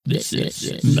This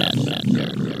is Metal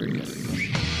Nerd.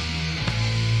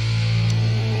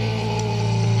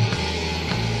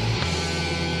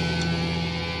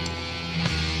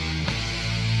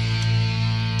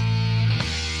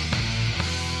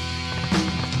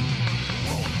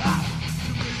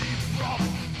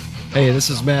 Hey, this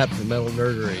is Matt from Metal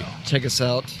Nerdery. Check us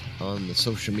out on the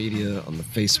social media, on the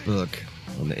Facebook,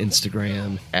 on the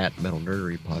Instagram, at Metal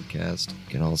Nerdery Podcast. You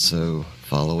can also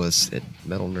follow us at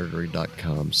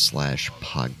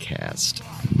metalnerdery.com/podcast.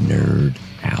 Nerd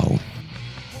out.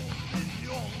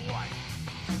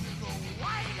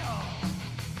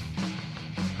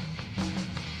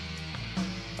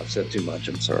 I've said too much,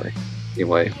 I'm sorry.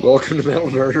 Anyway, welcome to Metal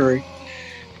Nerdery.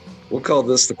 We'll call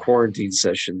this the quarantine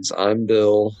sessions. I'm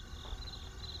Bill.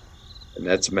 And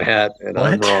that's Matt, and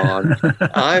What? I'm Ron.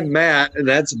 I'm Matt, and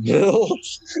that's Bill.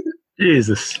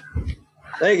 Jesus.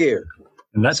 Thank you.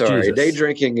 And that's Sorry, Jesus. day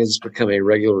drinking has become a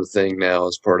regular thing now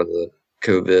as part of the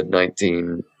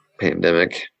COVID-19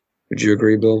 pandemic. Would you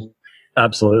agree, Bill?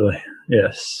 Absolutely.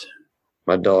 Yes.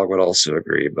 My dog would also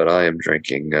agree, but I am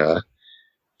drinking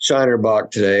Shiner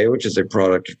Bock today, which is a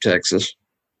product of Texas.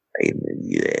 Made in the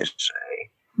USA.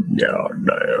 Yeah,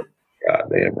 no.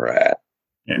 Goddamn right.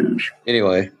 Yes.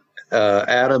 Anyway.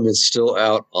 Adam is still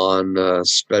out on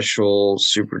special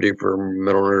super duper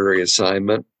Metal Nerdery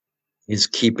assignment. He is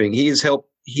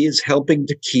helping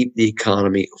to keep the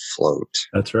economy afloat.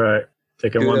 That's right.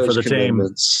 Taking one for the team.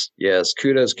 Yes,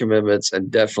 kudos, commitments,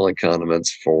 and definitely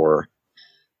condiments for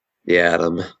the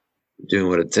Adam doing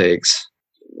what it takes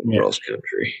in cross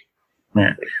country.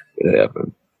 Yeah. It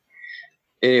happened.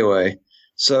 Anyway,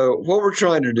 so what we're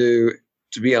trying to do,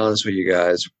 to be honest with you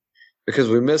guys, because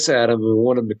we miss Adam, we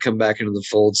want him to come back into the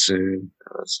fold soon.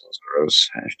 That sounds gross.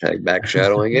 Hashtag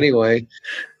backshadowing. Anyway.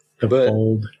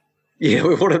 Fold. Yeah,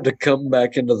 we want him to come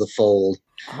back into the fold.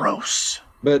 Gross.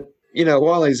 But,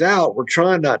 while he's out, we're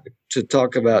trying not to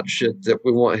talk about shit that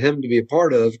we want him to be a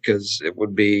part of, because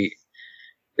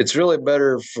it's really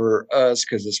better for us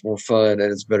because it's more fun,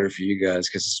 and it's better for you guys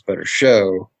because it's a better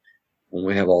show when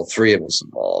we have all three of us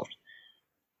involved.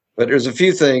 But there's a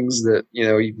few things that,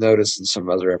 you've noticed in some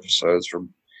other episodes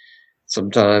from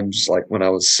sometimes, like when I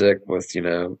was sick with,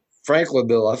 frankly,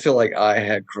 Bill, I feel like I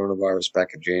had coronavirus back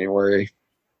in January. I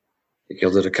think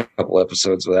you did a couple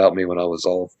episodes without me when I was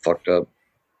all fucked up.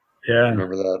 Yeah.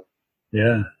 Remember that?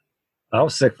 Yeah. I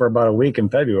was sick for about a week in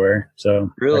February,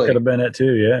 so really? That could have been it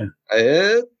too, yeah.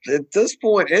 At this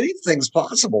point, anything's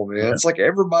possible, man. Yeah. It's like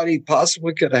everybody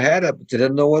possibly could have had it, but they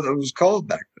didn't know what it was called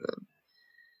back then.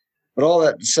 But all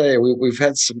that to say, we've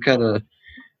had some kind of,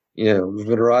 we've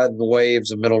been riding the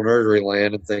waves of Metal Nerdery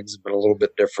land, and things have been a little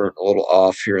bit different, a little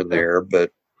off here and there.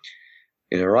 But,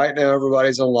 right now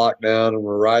everybody's on lockdown, and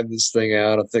we're riding this thing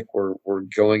out. I think we're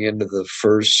going into the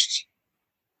first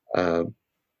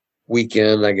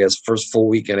weekend, I guess, first full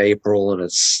week in April, and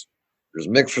there's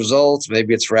mixed results.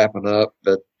 Maybe it's wrapping up.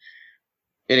 But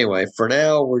anyway, for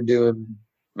now, we're doing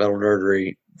Metal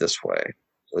Nerdery this way.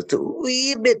 So it's a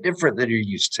wee bit different than you're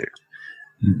used to.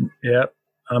 Yep.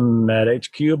 I'm at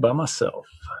HQ by myself.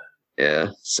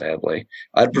 Yeah, sadly.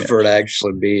 I'd prefer to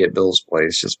actually be at Bill's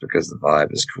place just because the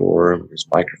vibe is cooler and there's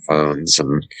microphones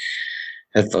and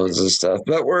headphones and stuff.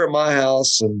 But we're at my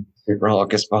house, and Super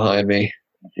Honk is behind me,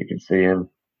 if you can see him.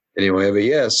 Anyway, but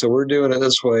yeah, so we're doing it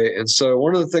this way. And so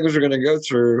one of the things we're going to go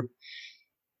through,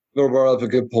 Bill brought up a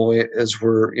good point, is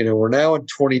we're now in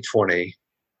 2020.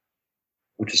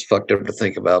 Which is fucked up to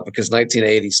think about, because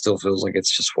 1980 still feels like it's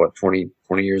just 20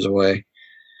 years away.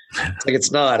 It's like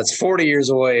it's not. It's 40 years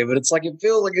away, but it's like it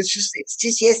feels like it's just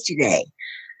yesterday.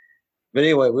 But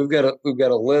anyway, we've got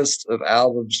a list of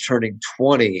albums turning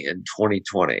 20 in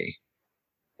 2020,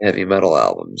 heavy metal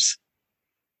albums,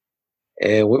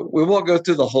 and we won't go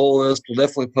through the whole list. We'll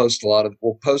definitely post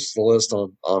we'll post the list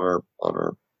on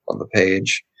the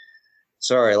page.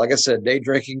 Sorry, like I said, day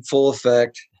drinking full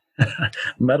effect.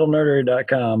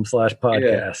 metalnerdery.com/podcast.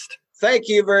 Yeah. Thank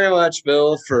you very much,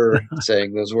 Bill, for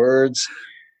saying those words.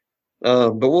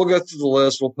 But we'll go through the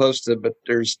list. We'll post it. But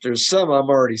there's some I'm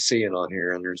already seeing on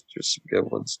here, and there's some good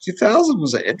ones. 2000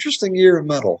 was an interesting year of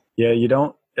metal. Yeah, you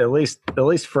don't, at least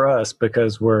for us,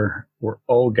 because we're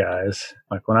old guys.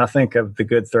 Like when I think of the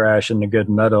good thrash and the good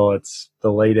metal, it's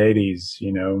the late 80s.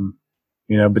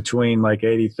 Between like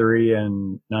 83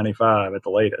 and 95 at the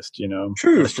latest,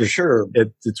 True, for sure.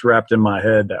 It's wrapped in my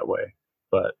head that way.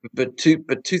 But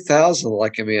 2000,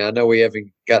 I know we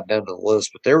haven't gotten down to the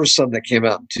list, but there were some that came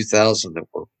out in 2000 that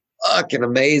were fucking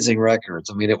amazing records.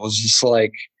 I mean, it was just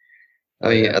like,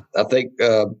 I think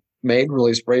Maiden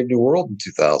released Brave New World in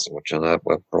 2000, which I know,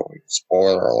 probably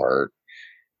spoiler alert.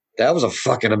 that was a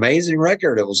fucking amazing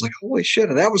record. It was like, holy shit.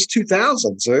 And that was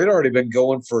 2000. So it had already been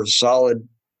going for a solid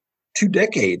 2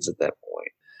 decades at that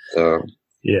point. So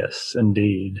Yes,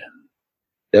 indeed.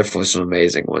 definitely some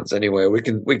amazing ones. Anyway, we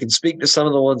can speak to some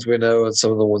of the ones we know and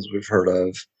some of the ones we've heard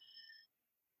of.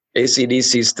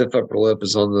 AC/DC Stiff Upper Lip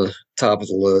is on the top of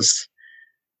the list.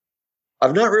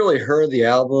 I've not really heard the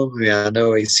album. I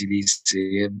know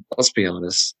AC/DC, and let's be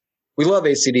honest, we love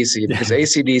AC/DC because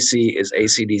AC/DC is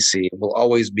AC/DC and will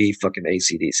always be fucking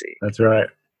AC/DC. That's right.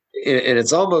 And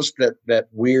it's almost that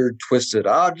weird, twisted,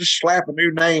 just slap a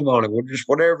new name on it. We'll just,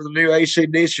 whatever the new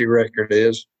AC/DC record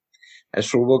is,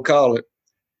 that's what we'll call it.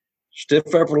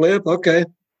 Stiff Upper Lip, okay.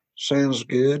 Sounds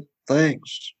good.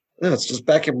 Thanks. No, it's just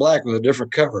Back in Black with a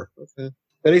different cover. Okay.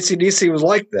 But AC/DC was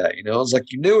like that, you know. It was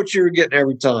like you knew what you were getting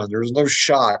every time. There was no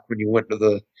shock when you went to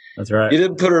the. That's right. You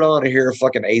didn't put it on to hear a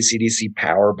fucking AC/DC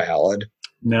power ballad.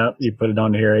 No, you put it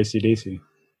on to hear AC/DC,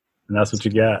 and that's what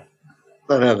you got.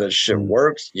 That's not how this shit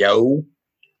works, yo.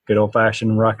 Good old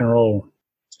fashioned rock and roll.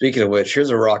 Speaking of which, here's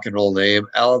a rock and roll name: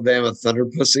 Alabama Thunder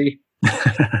Pussy.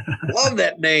 Love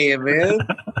that name, man.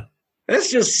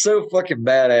 That's just so fucking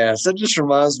badass. That just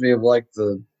reminds me of like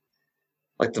the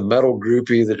metal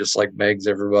groupie that just like begs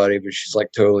everybody, but she's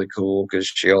like totally cool because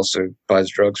she also buys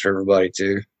drugs for everybody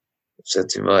too. I've said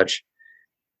too much.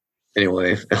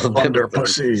 Anyway, Thunder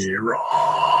Pussy.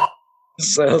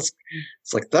 So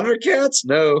it's like Thundercats?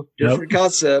 No, different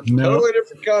concept. Nope. Totally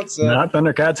different concept. Not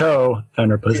Thundercats ho,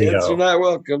 Thunder Pussy Cats ho. are not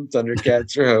welcome.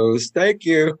 Thundercats are hoes. Thank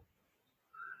you.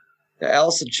 The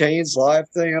Alice in Chains live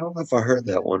thing. I don't know if I heard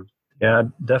that one. Yeah, I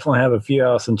definitely have a few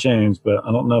Alice in Chains, but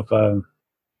I don't know if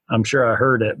I'm sure I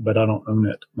heard it, but I don't own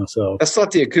it myself. That's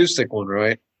not the acoustic one,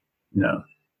 right? No.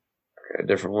 Okay, a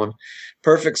different one.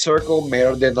 Perfect Circle,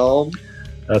 Mare de Nom.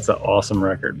 That's an awesome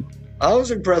record. I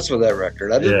was impressed with that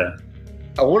record.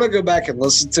 I want to go back and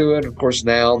listen to it. Of course,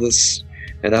 now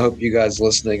and I hope you guys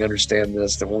listening understand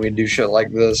this, that when we do shit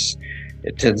like this,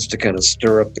 it tends to kind of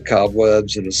stir up the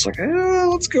cobwebs, and it's like,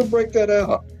 let's go break that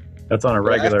out. That's on a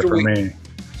regular for me.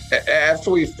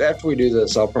 After we do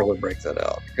this, I'll probably break that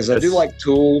out because I do like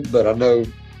Tool, but I know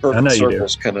Perfect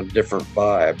Circle's kind of different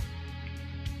vibe.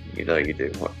 You know you do.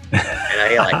 I know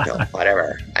you like Tool,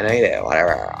 whatever. I know you do,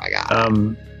 whatever. I got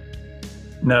it.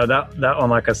 No, that one,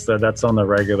 like I said, that's on the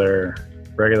regular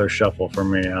shuffle for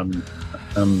me. I'm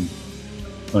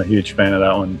a huge fan of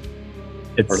that one.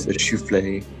 It's part of the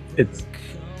souffle.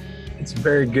 It's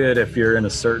very good if you're in a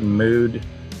certain mood.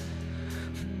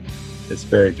 It's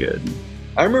very good.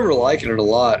 I remember liking it a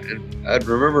lot, and I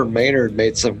remember Maynard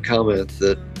made some comment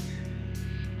that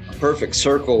Perfect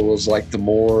Circle was like the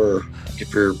more,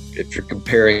 if you're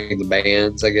comparing the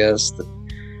bands, I guess, that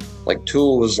like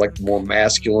Tool was like the more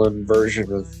masculine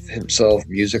version of himself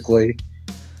musically,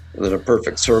 and then A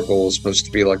Perfect Circle was supposed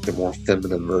to be like the more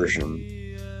feminine version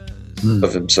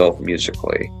of himself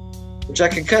musically, which I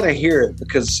can kind of hear it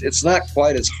because it's not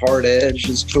quite as hard edged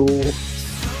as Tool.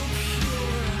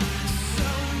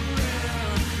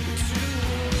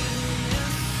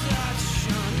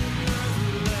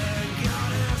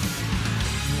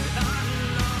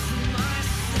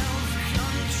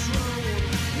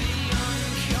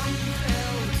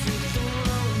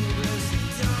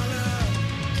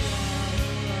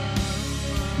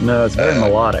 No, it's very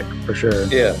melodic for sure.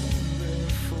 Yeah,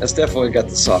 that's definitely got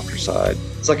the softer side.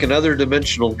 It's like another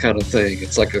dimensional kind of thing.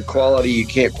 It's like a quality you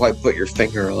can't quite put your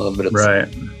finger on, but it's right.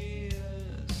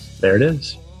 There it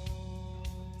is.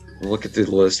 Look at the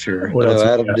list here. What else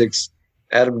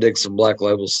Adam Dixon, Black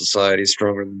Label Society,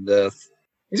 Stronger Than Death.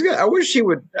 He's got. I wish he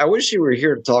were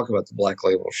here to talk about the Black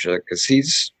Label shit because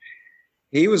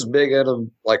he was big at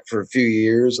them like for a few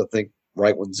years. I think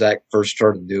right when Zach first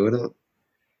started doing it.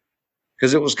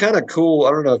 Because it was kind of cool.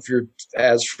 I don't know if you're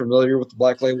as familiar with the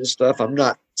Black Label stuff. I'm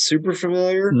not super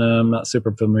familiar. No, I'm not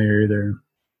super familiar either.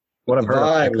 What I've heard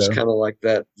vibe was kind of like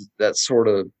that sort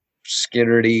of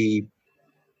Skinnerty,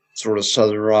 sort of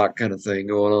Southern rock kind of thing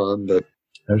going on. But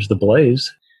there's the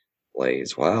Blaze.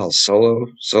 Blaze, wow, solo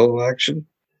action.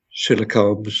 Should have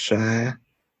come shy.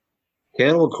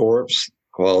 Cannibal Corpse,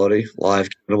 quality, live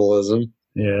cannibalism.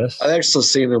 Yes, I've actually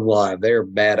seen them live. They are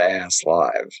badass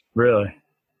live. Really.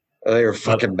 They are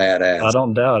fucking badass. I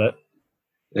don't doubt it.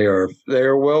 They are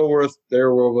well worth.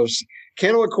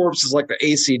 Cannibal Corpse is like the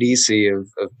AC/DC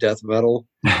of death metal.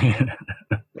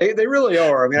 They really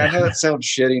are. I mean, I know that sounds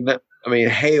shitty. I mean,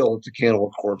 hail to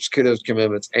Cannibal Corpse, kudos,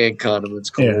 commitments, and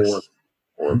condiments, Corpse.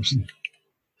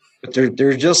 But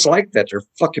they're just like that. They're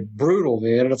fucking brutal,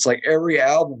 man. And it's like every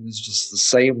album is just the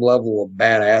same level of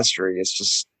badassery.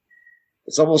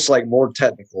 It's almost like more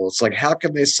technical. It's like, how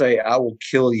can they say "I will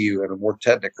kill you" in a more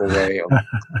technical way on the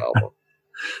album?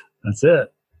 That's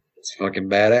it. It's fucking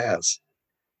badass.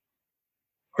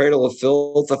 Cradle of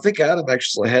Filth. I think Adam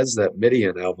actually has that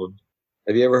Midian album.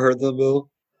 Have you ever heard them,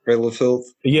 Bill? Cradle of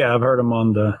Filth. Yeah, I've heard them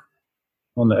on the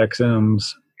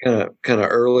XMs. Kind of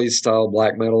early style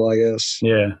black metal, I guess.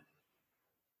 Yeah.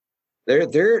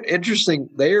 They're interesting.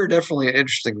 They are definitely an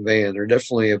interesting band. They're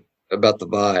definitely about the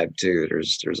vibe too.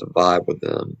 There's a vibe with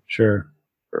them. Sure.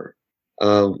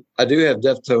 I do have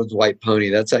Deftones' White Pony.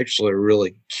 That's actually a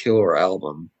really killer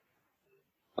album.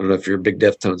 I don't know if you're a big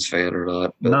Deftones fan or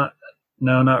not.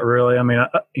 Not really. I mean,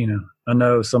 I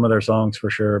know some of their songs for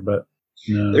sure, but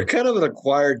no. They're kind of an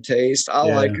acquired taste. I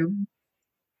like them,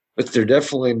 but they're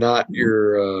definitely not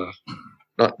your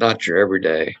not your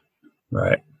everyday.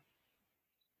 Right.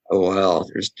 Oh wow,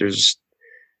 there's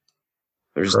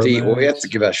D. Well, we have to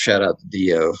give a shout out to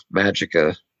Dio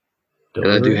Magica,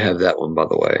 and I do have that one, by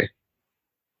the way.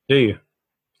 Do you?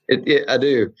 I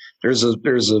do.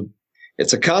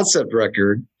 It's a concept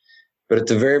record, but at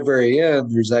the very, very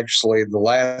end, there's actually the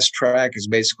last track is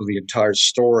basically the entire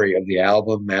story of the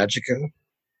album Magica,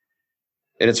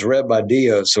 and it's read by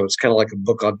Dio, so it's kind of like a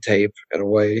book on tape in a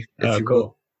way. Oh,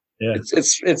 cool. Yeah,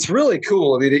 it's really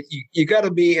cool. I mean, you got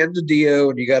to be into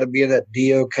Dio, and you got to be in that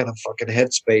Dio kind of fucking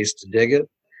headspace to dig it.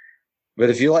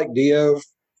 But if you like Dio,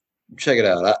 check it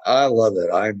out. I love it.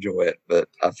 I enjoy it. But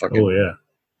I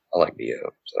like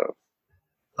Dio. So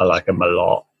I like him a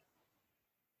lot.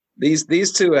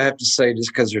 These two, I have to say, just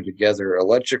because they're together,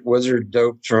 Electric Wizard,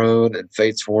 Dope Throne, and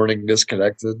Fate's Warning,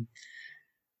 Disconnected.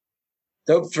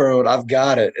 Dope Throne, I've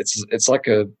got it. It's like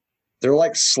they're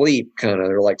like Sleep kind of.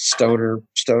 They're like stoner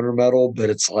metal, but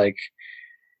it's like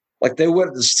they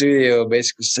went to the studio and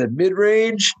basically said,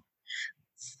 mid-range,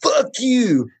 fuck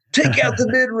you, take out the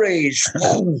mid-range,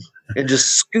 and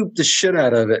just scoop the shit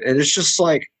out of it. And it's just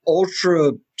like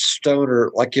ultra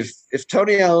stoner. Like if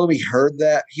Tony Iommi heard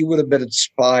that, he would have been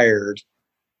inspired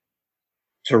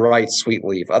to write Sweet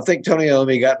Leaf. I think Tony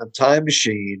Iommi got in a time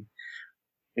machine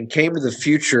and came to the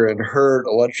future and heard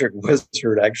Electric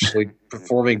Wizard actually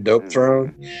performing Dope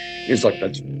Throne. He was like,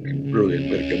 that's brilliant.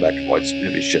 I'm going to go back and watch some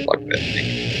heavy shit like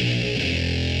that.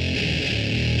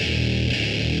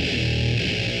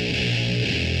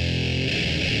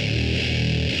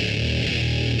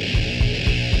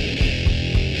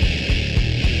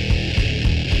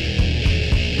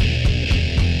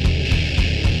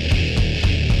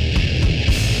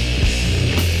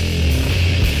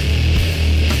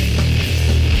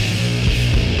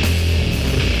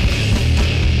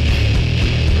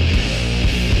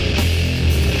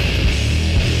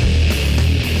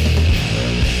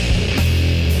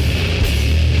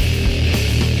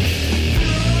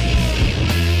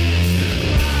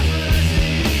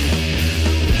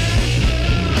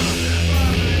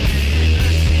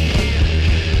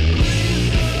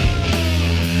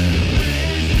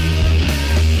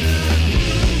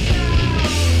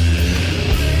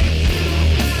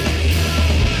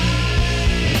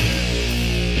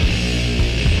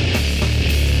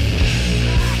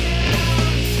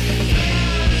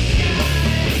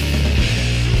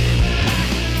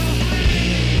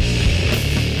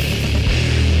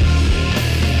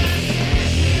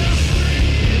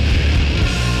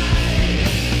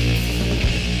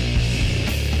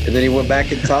 And then he went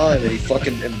back in time and he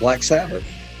fucking in Black Sabbath.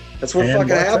 That's what fucking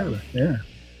happened. Yeah.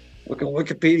 Look on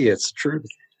Wikipedia. It's the truth.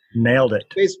 Nailed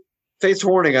it. Fate's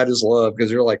Warning I just love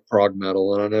because they're like prog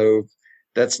metal. And I know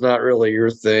that's not really your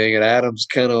thing. And Adam's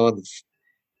kind of on the...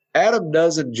 Adam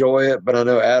does enjoy it, but I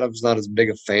know Adam's not as big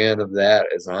a fan of that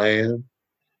as I am.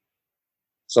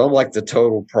 So I'm like the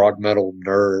total prog metal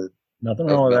nerd. Nothing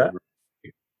wrong with that.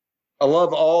 I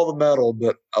love all the metal,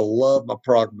 but I love my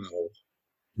prog metal.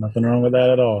 Nothing wrong with that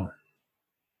at all.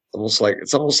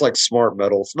 It's almost like smart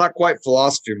metal. It's not quite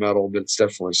philosophy metal, but it's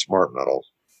definitely smart metal.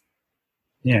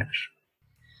 Yeah.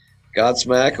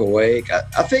 Godsmack, Awake.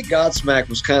 I think Godsmack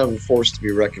was kind of a force to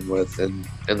be reckoned with in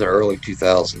the early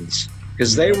 2000s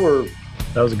because they were.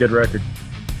 That was a good record.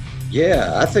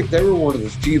 Yeah, I think they were one of the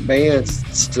few bands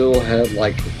that still had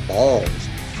like balls,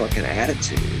 fucking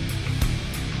attitude.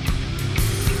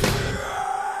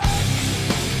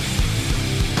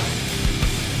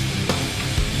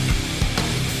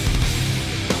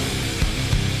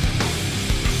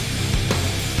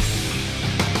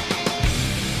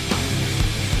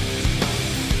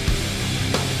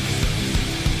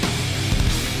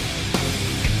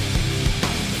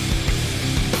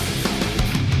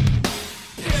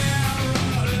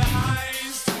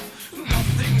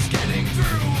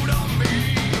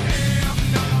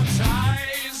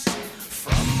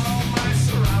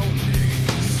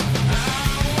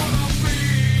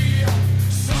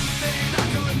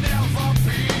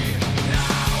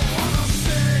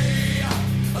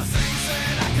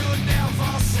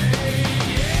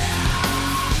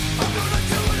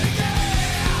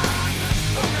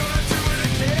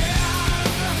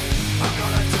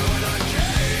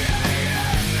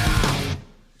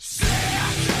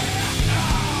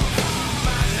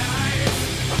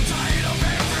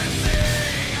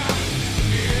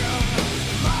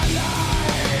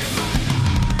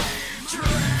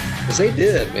 they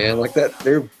did, man. Like that,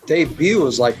 their debut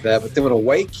was like that. But then when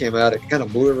Awake came out, it kind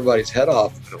of blew everybody's head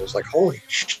off. And it was like, holy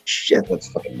shit,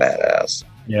 that's fucking badass.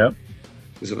 Yep.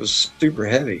 Because it was super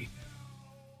heavy.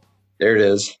 There it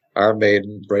is. Iron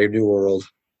Maiden, Brave New World.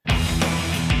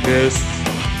 Yes.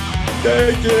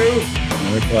 Thank you.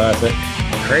 Another classic.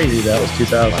 Crazy that was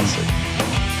 2000.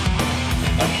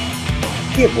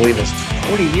 I can't believe it's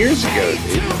 20 years ago,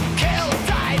 dude.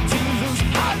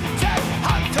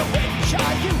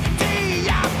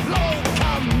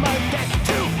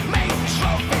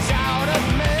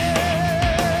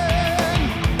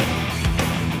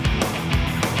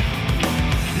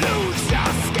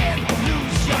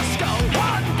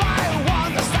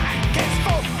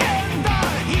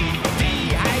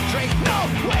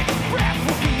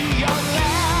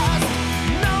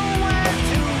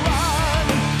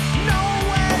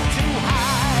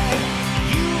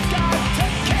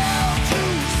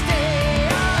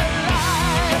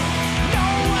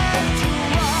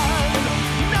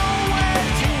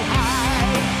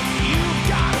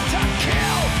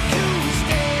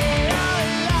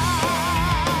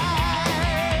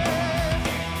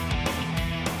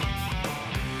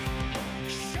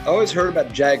 I always heard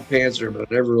about Jag Panzer, but I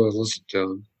never really listened to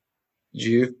him. Did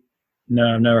you?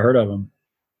 No, I've never heard of him.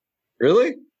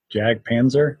 Really? Jag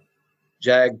Panzer?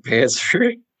 Jag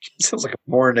Panzer? Sounds like a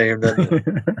porn name, doesn't it?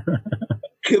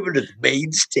 Coming to the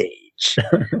main stage.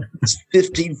 It's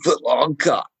 15-foot long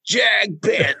cock. Jag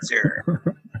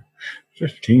Panzer.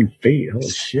 15 feet. Holy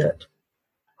shit.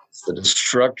 It's the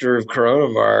destructor of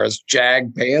coronavirus,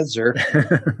 Jag Panzer.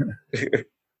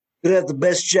 Gonna have the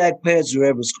best Jag Panzer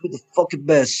ever. It's gonna be the fucking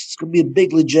best. It's gonna be a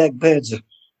bigly Jag Panzer.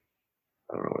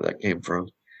 I don't know where that came from.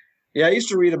 Yeah, I used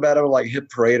to read about it like Hit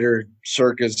Parader,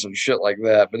 Circus, and shit like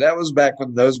that. But that was back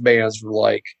when those bands were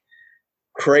like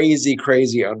crazy,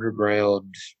 crazy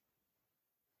underground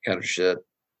kind of shit.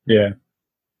 Yeah.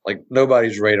 Like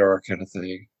nobody's radar kind of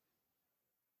thing.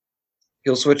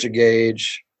 He'll switch a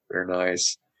gauge. They're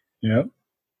nice. Yep.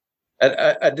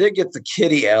 I did get the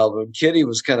Kitty album. Kitty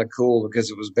was kind of cool because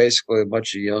it was basically a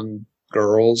bunch of young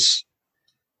girls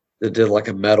that did like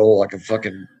a metal, like a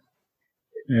fucking.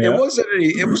 Yeah. It wasn't any.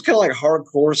 It was kind of like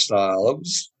hardcore style.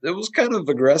 It was kind of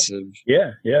aggressive.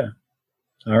 Yeah, yeah.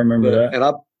 I remember that.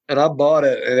 And I bought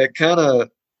it, and it kind of.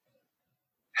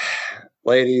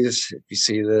 Ladies, if you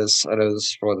see this, I know this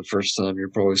is probably the first time you're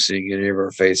probably seeing any of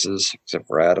our faces, except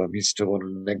for Adam. He's still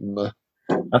an enigma.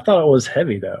 I thought it was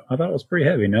heavy, though. I thought it was pretty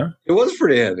heavy, no? It was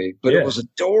pretty heavy, but Yeah. it was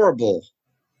adorable.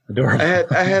 Adorable.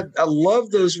 I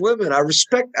love those women. I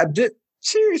did,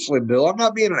 seriously, Bill, I'm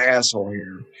not being an asshole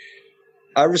here.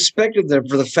 I respected them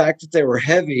for the fact that they were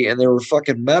heavy and they were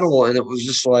fucking metal, and it was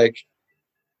just like,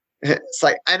 it's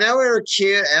like, I know we were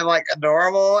cute and like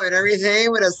adorable and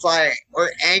everything, but it's like,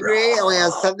 we're angry and we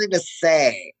have something to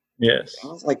say. Yes. I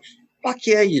was like, fuck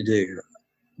yeah, you do.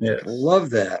 Yes. I love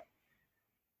that.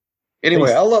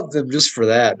 Anyway, I love them just for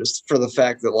that, just for the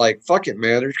fact that, like, fuck it,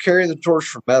 man, they're carrying the torch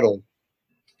for metal.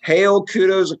 Hail,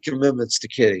 kudos, and commitments to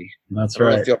Kitty. That's I don't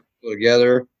know right. if y'all are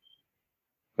together,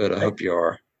 but I hope you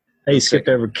are. Hey, you skipped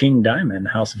over King Diamond,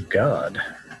 House of God.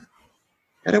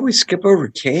 How did we skip over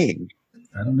King?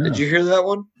 I don't know. Did you hear that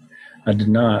one? I did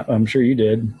not. I'm sure you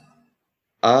did.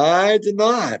 I did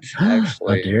not, How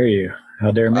actually. dare you?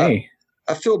 How dare me?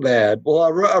 I feel bad. Well, I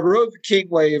rode the King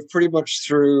wave pretty much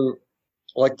through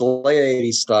like the late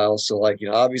 80s style. So, like,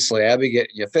 obviously Abigail,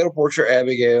 Fatal Portrait,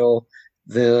 Abigail,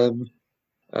 them,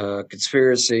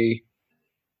 Conspiracy.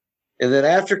 And then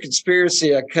after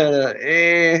Conspiracy, I kind of,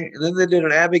 and then they did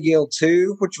an Abigail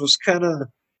 2, which was kind of,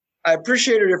 I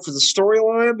appreciated it for the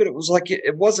storyline, but it was like,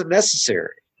 it wasn't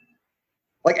necessary.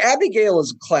 Like, Abigail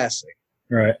is a classic,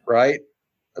 Right. right?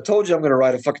 I told you I'm going to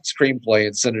write a fucking screenplay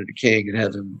and send it to King and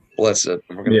have him bless it.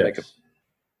 And we're going to make it.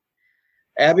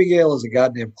 Abigail is a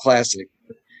goddamn classic.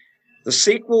 The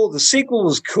sequel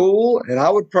was cool, and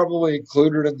I would probably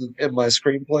include it in my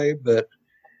screenplay, but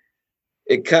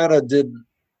it kind of didn't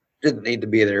need to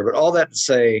be there. But all that to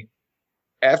say,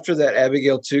 after that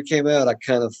Abigail 2 came out, I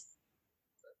kind of,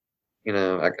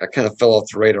 I kind of fell off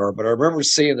the radar. But I remember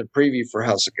seeing the preview for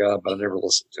House of God, but I never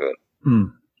listened to it. Hmm.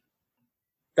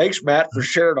 Thanks, Matt, for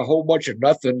sharing a whole bunch of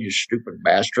nothing, you stupid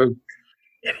bastard.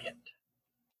 Idiot.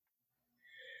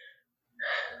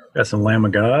 Got some Lamb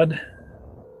of God,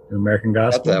 New American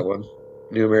Got Gospel. that one.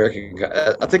 New American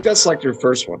God. I think that's like their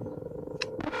first one.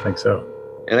 I think so.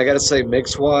 And I got to say,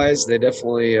 mix-wise, they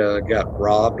definitely got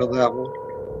robbed on that one.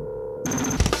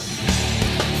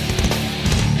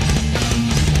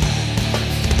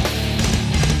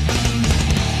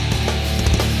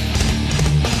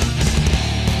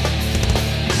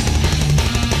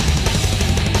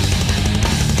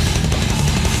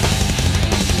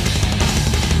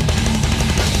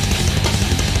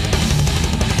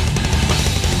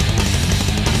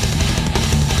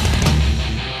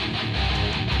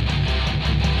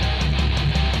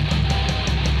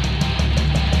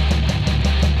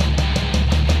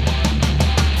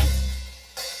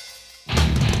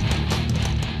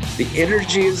 the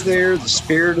energy is there, the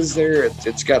spirit is there.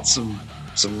 It's got some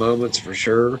moments for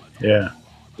sure. Yeah.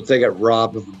 But they got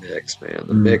robbed of the mix, man.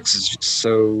 The mix is just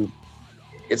so.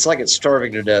 It's like it's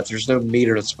starving to death. There's no meat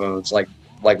in its bones. Like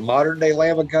modern day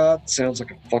Lamb of God sounds like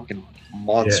a fucking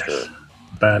monster. Yes.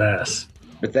 Badass.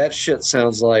 But that shit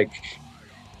sounds like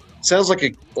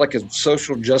a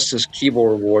social justice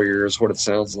keyboard warrior is what it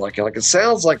sounds like. Like it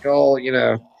sounds like all, you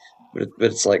know, but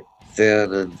it's like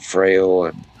thin and frail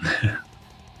and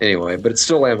anyway, but it's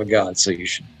still Lamb of God, so you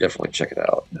should definitely check it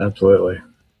out. Absolutely.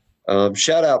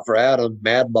 Shout out for Adam,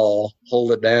 Madball,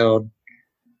 Hold It Down.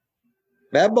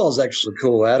 Madball is actually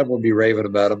cool. Adam would be raving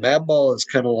about it. Madball is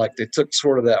kind of like they took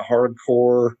sort of that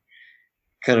hardcore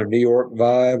kind of New York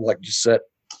vibe, like just that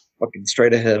fucking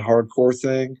straight ahead hardcore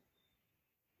thing.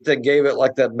 They gave it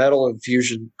like that metal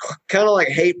infusion, kind of like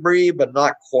Hatebreed, but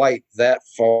not quite that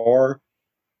far.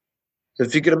 So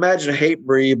if you could imagine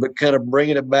Hatebreed, but kind of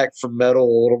bringing it back from metal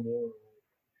a little more,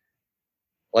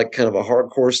 like kind of a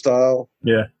hardcore style.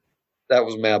 Yeah. That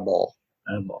was Madball.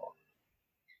 Madball.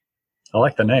 I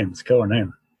like the name. It's a killer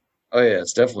name. Oh, yeah,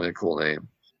 it's definitely a cool name.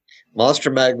 Monster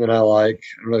Magnet I like.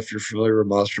 I don't know if you're familiar with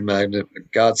Monster Magnet,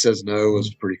 but God Says No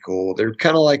was pretty cool. They're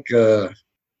kind of like,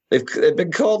 they've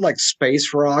been called like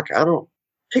space rock. I don't,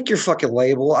 pick your fucking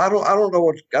label. I don't know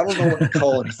what to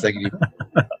call anything anymore.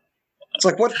 It's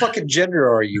like, what fucking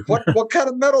gender are you? What kind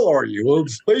of metal are you? Well, I'm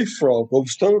space rock. I'm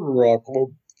stoner rock.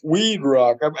 I'm weed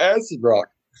rock. I'm acid rock.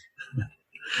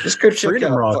 Just go check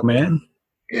Freedom out rock, man.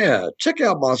 Yeah, check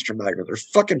out Monster Magnet. They're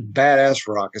fucking badass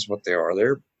rock is what they are.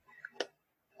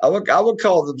 I would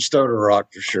call them stoner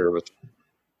rock for sure, but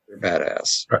they're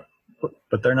badass. Right.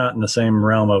 But they're not in the same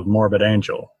realm of Morbid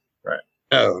Angel, right?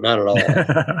 No, not at all.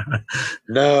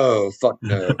 No, fuck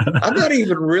no. I'm not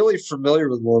even really familiar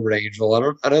with Morbid Angel.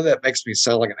 I know that makes me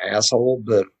sound like an asshole,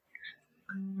 but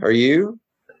are you?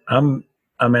 I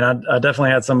definitely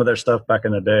had some of their stuff back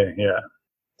in the day. Yeah.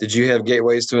 Did you have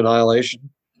Gateways to Annihilation?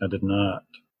 I did not.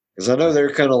 Because I know they're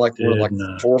kind of like one of like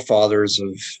the forefathers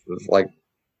of like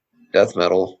death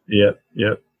metal.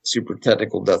 Yep. Super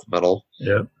technical death metal.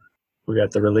 Yep. We got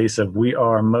the release of We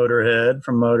Are Motorhead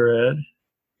from Motorhead.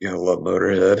 Yeah, I love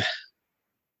Motorhead.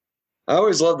 I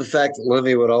always loved the fact that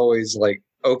Lemmy would always like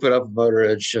open up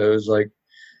Motorhead shows like,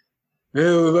 "Yeah,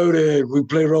 we're Motorhead, we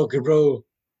play rock and roll."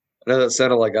 I know that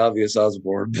sounded like Obvious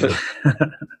Osborne, but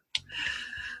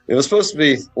it was supposed to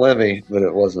be Lemmy, but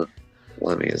it wasn't.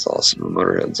 Lemmy is awesome.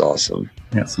 Motorhead's awesome.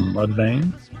 Got some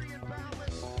Mudvayne.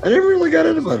 I never really got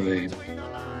into Mudvayne.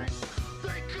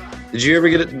 Did you ever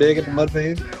get big into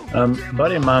Mudvayne? A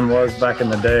buddy of mine was back in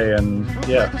the day, and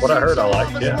yeah, what I heard I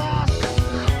liked, yeah.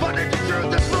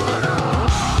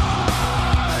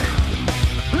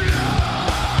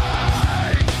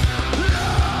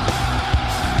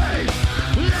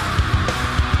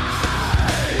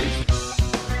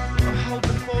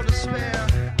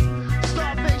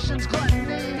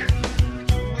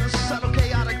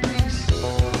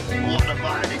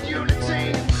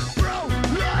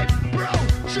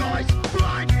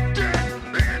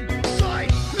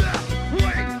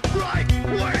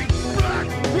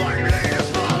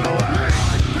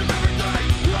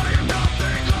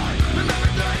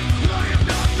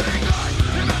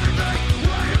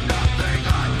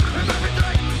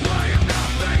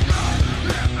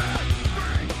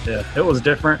 Yeah, it was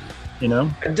different, you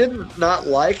know. I didn't not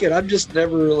like it. I've just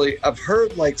never really. I've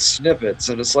heard like snippets,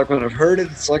 and it's like when I've heard it,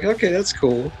 it's like okay, that's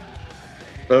cool.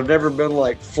 But I've never been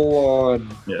like full on,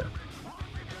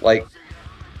 like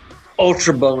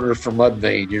ultra boner for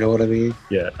Mudvayne. You know what I mean?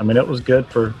 Yeah, I mean it was good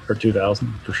for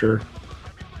 2000 for sure.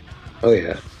 Oh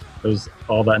yeah, it was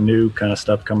all that new kind of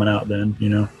stuff coming out then, you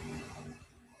know.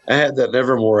 I had that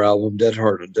Nevermore album, Dead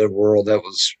Heart and Dead World.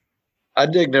 I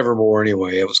dig Nevermore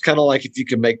anyway. It was kind of like if you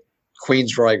could make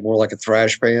Queensryche more like a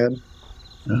thrash band.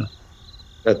 Yeah.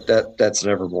 That's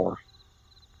Nevermore.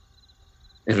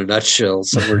 In a nutshell,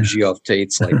 somewhere Geoff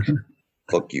Tate's like,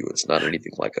 fuck you, it's not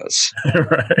anything like us.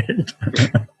 Right.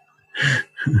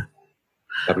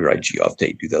 Copyright Geoff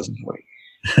Tate 2020.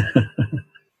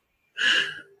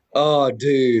 Oh,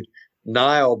 dude.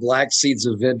 Nile, Black Seeds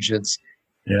of Vengeance.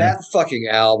 Yeah. That fucking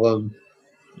album.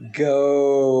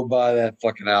 Go buy that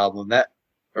fucking album.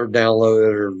 Or download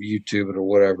it or YouTube it or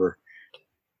whatever.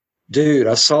 Dude,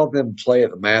 I saw them play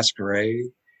at the Masquerade.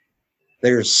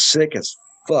 They're sick as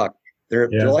fuck. They're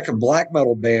like a black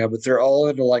metal band, but they're all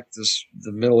into like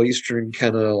the Middle Eastern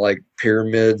kind of like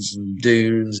pyramids and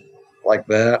dunes like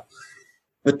that.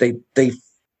 But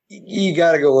you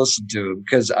got to go listen to them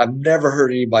because I've never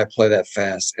heard anybody play that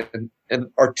fast and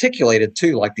articulated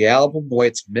too. Like the album, the way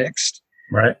it's mixed,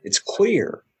 right? It's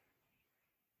clear.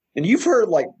 And you've heard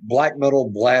like black metal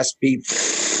blast beat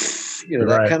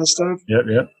that kind of stuff.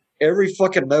 Yep. Every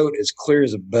fucking note is clear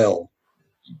as a bell.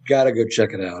 You gotta go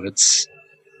check it out. It's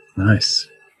nice.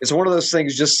 It's one of those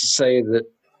things just to say that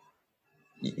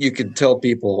you can tell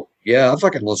people, yeah, I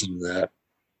fucking listen to that.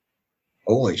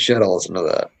 Holy shit, I listen to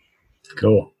that.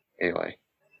 Cool. Anyway,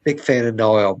 big fan of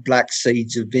Noel. Black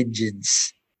Seeds of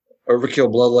Vengeance.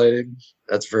 Overkill Bloodletting.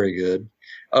 That's very good.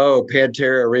 Oh,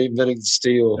 Pantera, Reinventing the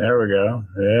Steel. There we go.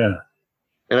 Yeah.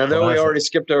 And I know we already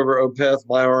skipped over Opeth,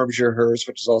 My Arms, Your Hers,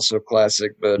 which is also a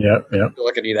classic, but yep. I feel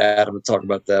like I need Adam to talk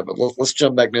about that. But let's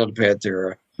jump back down to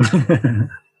Pantera.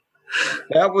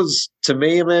 That was, to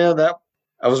me, man, that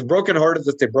I was brokenhearted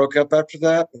that they broke up after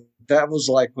that. That was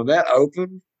like, when that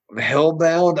opened, when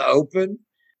Hellbound opened,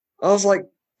 I was like,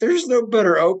 there's no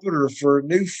better opener for a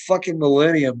new fucking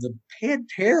millennium than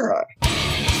Pantera.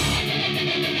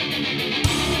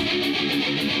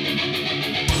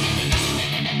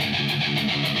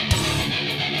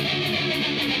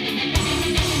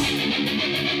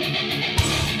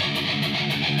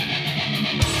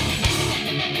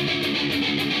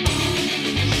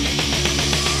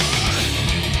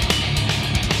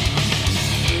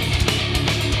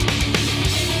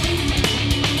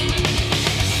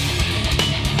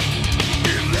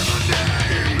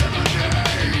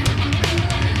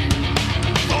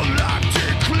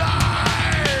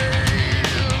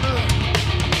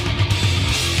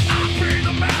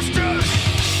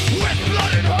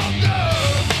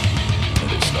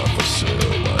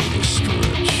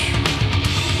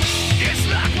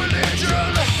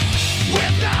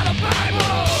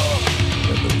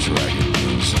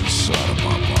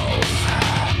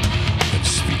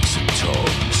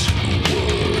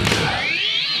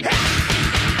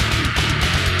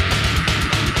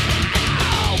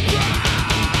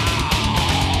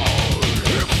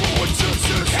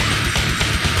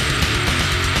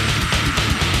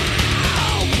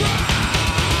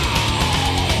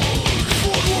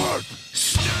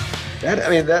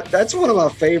 That's one of my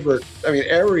favorite. I mean,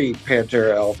 every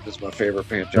Pantera album is my favorite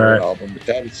Pantera album, but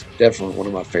that is definitely one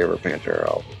of my favorite Pantera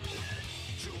albums.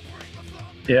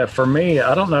 Yeah, for me,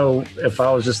 I don't know if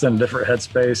I was just in a different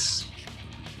headspace,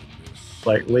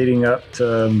 like leading up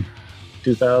to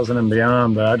 2000 and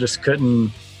beyond, but I just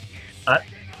couldn't. I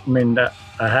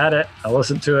had it, I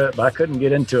listened to it, but I couldn't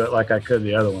get into it like I could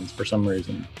the other ones for some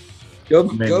reason.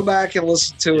 Go back and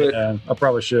listen to it. Yeah, I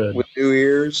probably should with new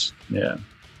ears. Yeah.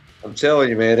 I'm telling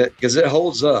you, man, because it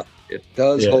holds up. It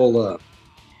does hold up.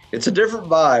 It's a different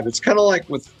vibe. It's kind of like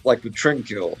with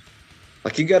Trendkill.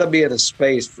 Like, you got to be in a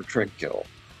space for Trendkill.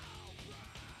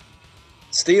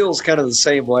 Steel's kind of the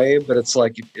same way, but it's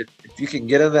like if you can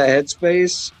get in that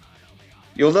headspace,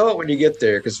 you'll know it when you get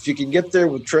there. Because if you can get there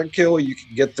with Trendkill, you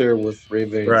can get there with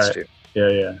Reinventing Steel.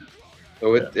 Yeah.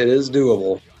 So it is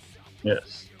doable.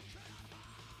 Yes.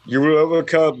 You will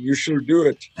overcome. You should do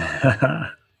it.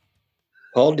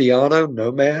 Paul Di'Anno,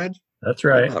 Nomad. That's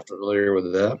right. I'm not familiar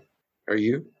with that. Are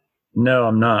you? No,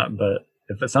 I'm not. But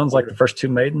if it sounds like the first two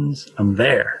Maidens, I'm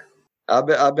there. I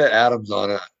bet Adam's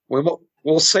on it.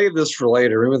 We'll save this for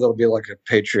later. Maybe that'll be like a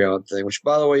Patreon thing. Which,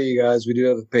 by the way, you guys, we do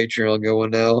have a Patreon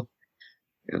going now.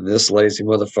 And this lazy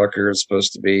motherfucker is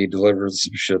supposed to be delivering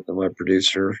some shit to my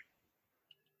producer,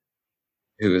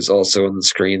 who is also on the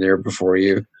screen there before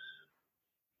you.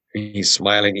 He's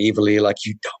smiling evilly like,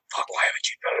 you dumb fuck, why haven't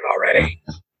you done it already?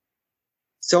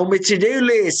 So my to-do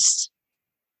list.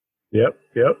 Yep.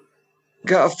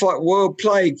 Got to fight World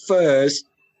Plague first.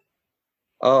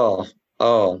 Oh,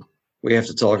 we have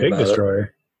to talk Pig about Destroyer.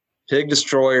 it. Pig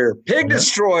Destroyer. Pig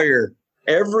Destroyer.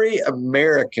 Every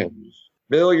American.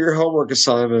 Bill, your homework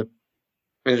assignment,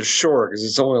 I mean, it's short because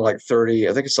it's only like 30,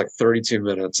 I think it's like 32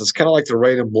 minutes. It's kind of like the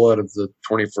Rain and Blood of the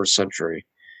 21st century.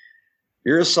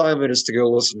 Your assignment is to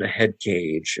go listen to Head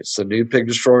Cage. It's the new Pig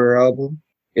Destroyer album.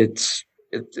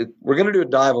 We're going to do a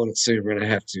dive on it soon. We're going to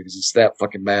have to because it's that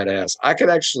fucking badass. I could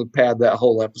actually pad that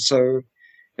whole episode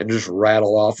and just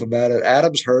rattle off about it.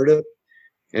 Adam's heard it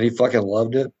and he fucking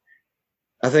loved it.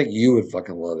 I think you would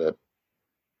fucking love it.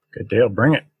 Good deal.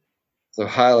 Bring it. So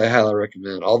highly, highly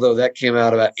recommend. Although that came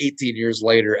out about 18 years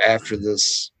later after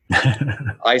this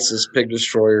ISIS Pig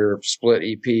Destroyer split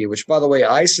EP, which, by the way,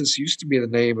 ISIS used to be the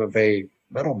name of a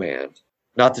metal band,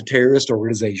 not the terrorist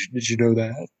organization. Did you know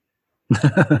that?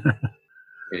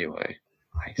 Anyway.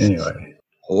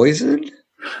 Poison?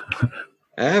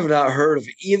 I have not heard of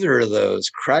either of those.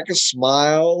 Crack a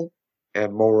Smile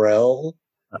and Morel.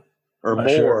 Or More.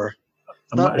 Sure.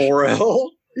 Not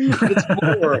Morel. It's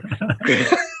More.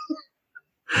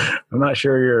 I'm not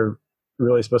sure you're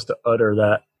really supposed to utter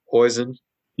that. Poison?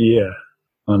 Yeah,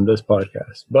 on this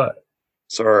podcast. But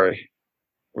sorry.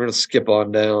 We're going to skip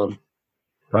on down.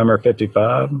 Primer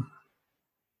 55.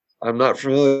 I'm not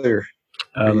familiar.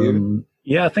 Are you?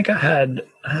 Yeah, I think I had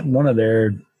one of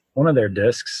their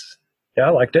discs. Yeah, I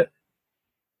liked it.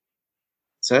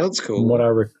 Sounds cool.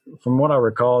 From what I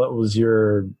recall, it was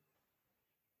your,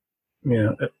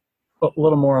 a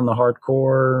little more on the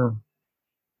hardcore,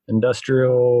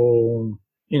 industrial,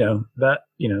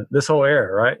 this whole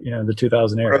era, right? The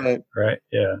 2000 era, right?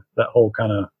 Yeah, that whole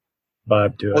kind of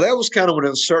vibe to it. Well, that was kind of when it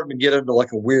was starting to get into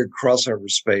like a weird crossover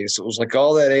space. It was like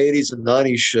all that 80s and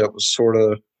 90s shit was sort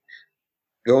of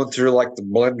going through like the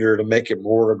blender to make it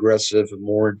more aggressive and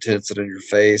more intense and in your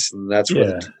face. And that's where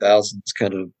the 2000s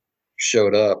kind of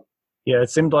showed up. Yeah, it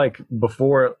seemed like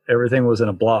before everything was in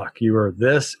a block. You were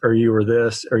this, or you were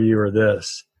this, or you were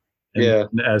this. And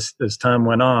as time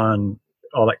went on,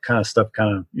 all that kind of stuff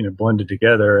kind of blended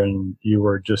together, and you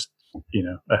were just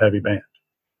a heavy band.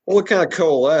 Well, it kind of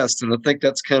coalesced, and I think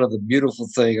that's kind of the beautiful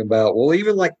thing about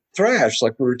even like thrash,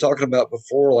 like we were talking about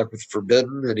before, like with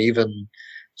Forbidden and even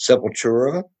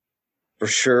Sepultura, for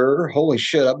sure. Holy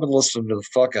shit, I've been listening to the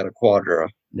fuck out of Quadra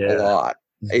a lot.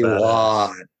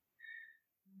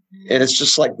 And it's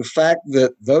just like the fact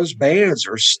that those bands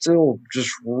are still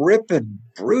just ripping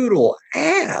brutal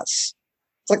ass.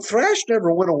 It's like thrash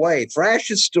never went away.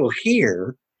 Thrash is still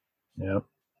here. Yep.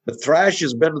 But thrash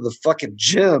has been to the fucking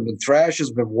gym, and thrash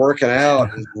has been working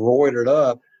out and roided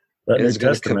up. And is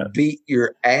going to beat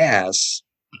your ass.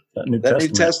 That New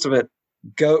Testament.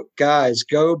 Go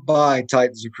buy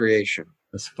Titans of Creation.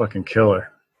 That's fucking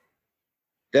killer.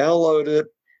 Download it.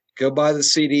 Go buy the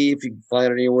CD if you can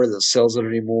find it anywhere that sells it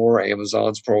anymore.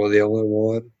 Amazon's probably the only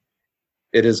one.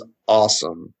 It is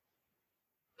awesome.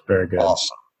 Very good.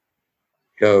 Awesome.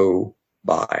 Go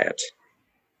buy it.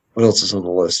 What else is on the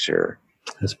list here?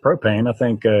 It's Propane. I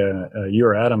think you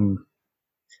or Adam.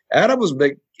 Adam was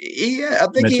big. I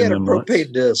think he had a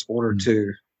Propane disc, one or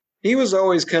two. He was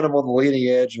always kind of on the leading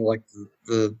edge of like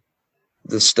the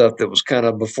stuff that was kind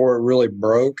of before it really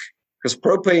broke. Because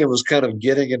Propane was kind of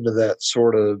getting into that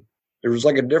sort of, there was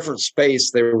like a different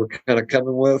space they were kind of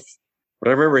coming with. But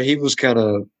I remember I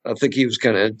think he was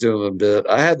kind of into him a bit.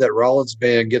 I had that Rollins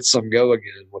band, Get Some Go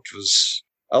Again, which was,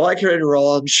 I like hearing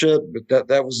Rollins shit, but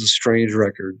that was a strange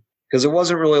record. Because it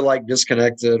wasn't really like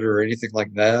Disconnected or anything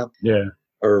like that. Yeah.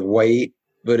 Or Wait.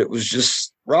 But it was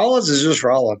just, Rollins is just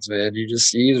Rollins, man. You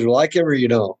either like him or you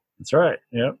don't. That's right.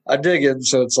 Yeah. I dig him.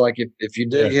 So it's like if you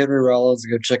dig Henry Rollins,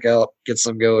 go check out Get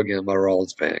Some Go Again by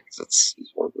Rollins Band. It's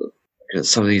one of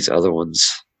some of these other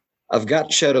ones. I've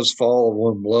got Shadows Fall of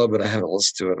One Blood, but I haven't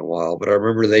listened to it in a while. But I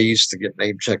remember they used to get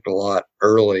name checked a lot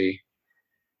early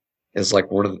as like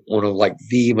one of like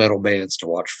the metal bands to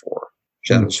watch for.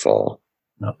 Shadows Fall.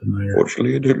 Not familiar.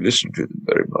 Fortunately, I didn't listen to them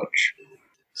very much.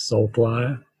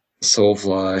 Soulfly.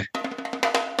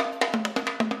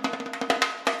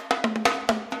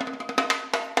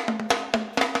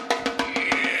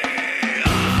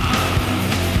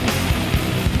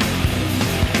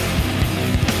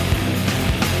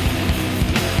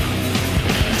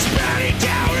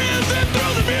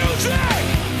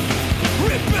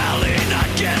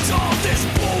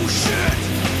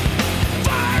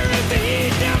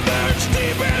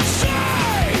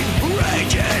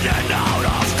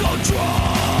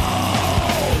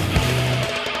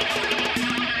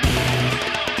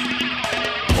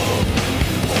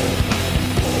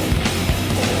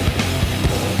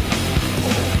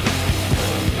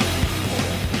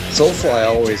 Soulfly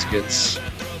always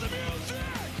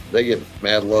they get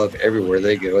mad love everywhere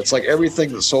they go. It's like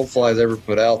everything that Soulfly's ever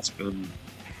put out's been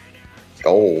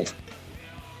gold.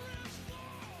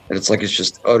 And it's like it's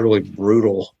just utterly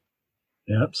brutal.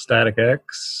 Yep, Static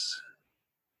X.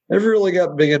 Never really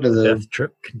got big into the Death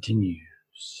Trip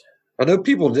Continues. I know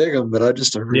people dig them, but I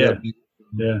just heard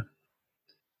Yeah.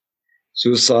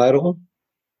 Suicidal.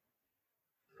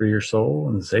 Free Your Soul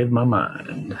and Save My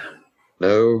Mind.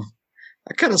 No.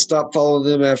 I kind of stopped following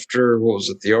them after, what was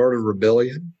it, The Art of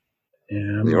Rebellion?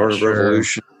 Yeah. The Art of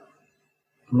Revolution.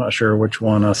 I'm not sure which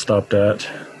one I stopped at.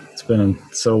 It's been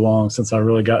so long since I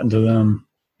really got into them.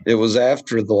 It was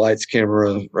after the Lights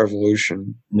Camera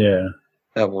Revolution. Yeah.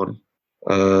 That one.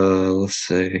 Let's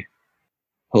see.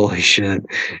 Holy shit.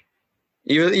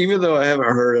 Even though I haven't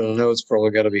heard it, I know it's probably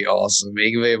got to be awesome.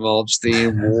 Yngwie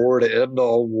Malmsteen, War to End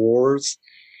All Wars.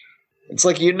 It's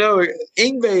like,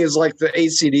 Yngwie is like the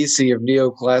AC/DC of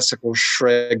neoclassical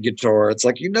shred guitar. It's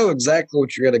like, exactly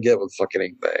what you're going to get with fucking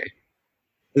Yngwie.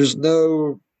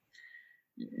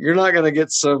 You're not going to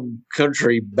get some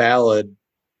country ballad,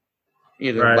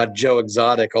 by Joe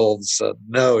Exotic all of a sudden.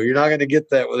 No, you're not going to get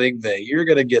that with Yngwie. You're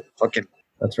going to get fucking.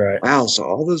 That's right. Wow, so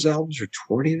all those albums are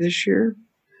 20 this year?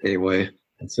 Anyway.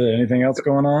 That's it. Anything else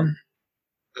going on?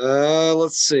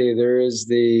 Let's see. There is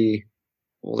the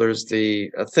Well, there's I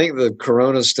think the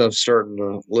Corona stuff's starting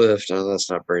to lift. I know that's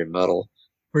not very metal.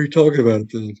 What are you talking about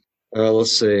then?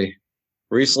 Let's see.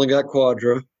 Recently got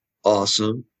Quadra.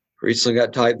 Awesome. Recently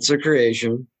got Titans of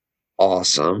Creation.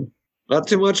 Awesome. Not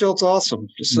too much else awesome.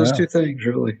 Just those two things,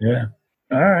 really. Yeah.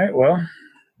 All right. Well,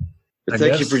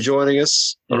 thank you for joining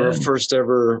us on our first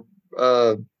ever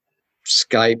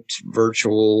Skyped,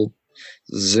 virtual,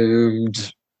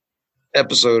 Zoomed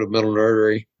episode of Metal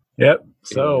Nerdery. Yep.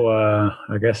 So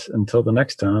I guess until the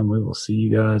next time, we will see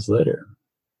you guys later.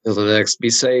 Until the next, be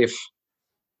safe.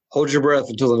 Hold your breath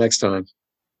until the next time.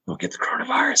 Don't get the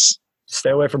coronavirus. Stay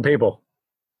away from people.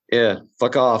 Yeah,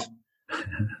 fuck off.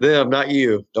 Them, not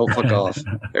you. Don't fuck off.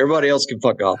 Everybody else can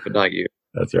fuck off, but not you.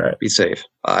 That's right. Be safe.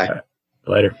 Bye. Right.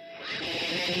 Later.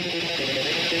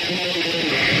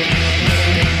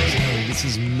 This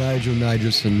is Nigel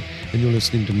Nigelson, and you're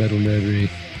listening to Metal Nerdery.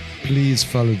 Please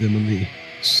follow them on the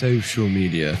social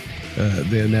media.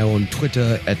 They are now on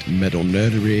Twitter at Metal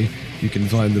Nerdery. You can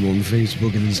find them on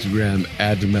Facebook and Instagram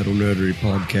at Metal Nerdery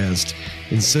Podcast,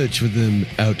 and search for them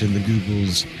out in the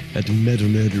Googles at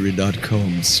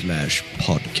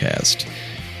metalnerdery.com/podcast.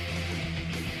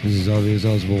 This is Obvious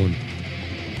Osborne.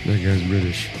 That guy's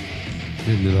British.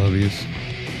 Isn't it obvious?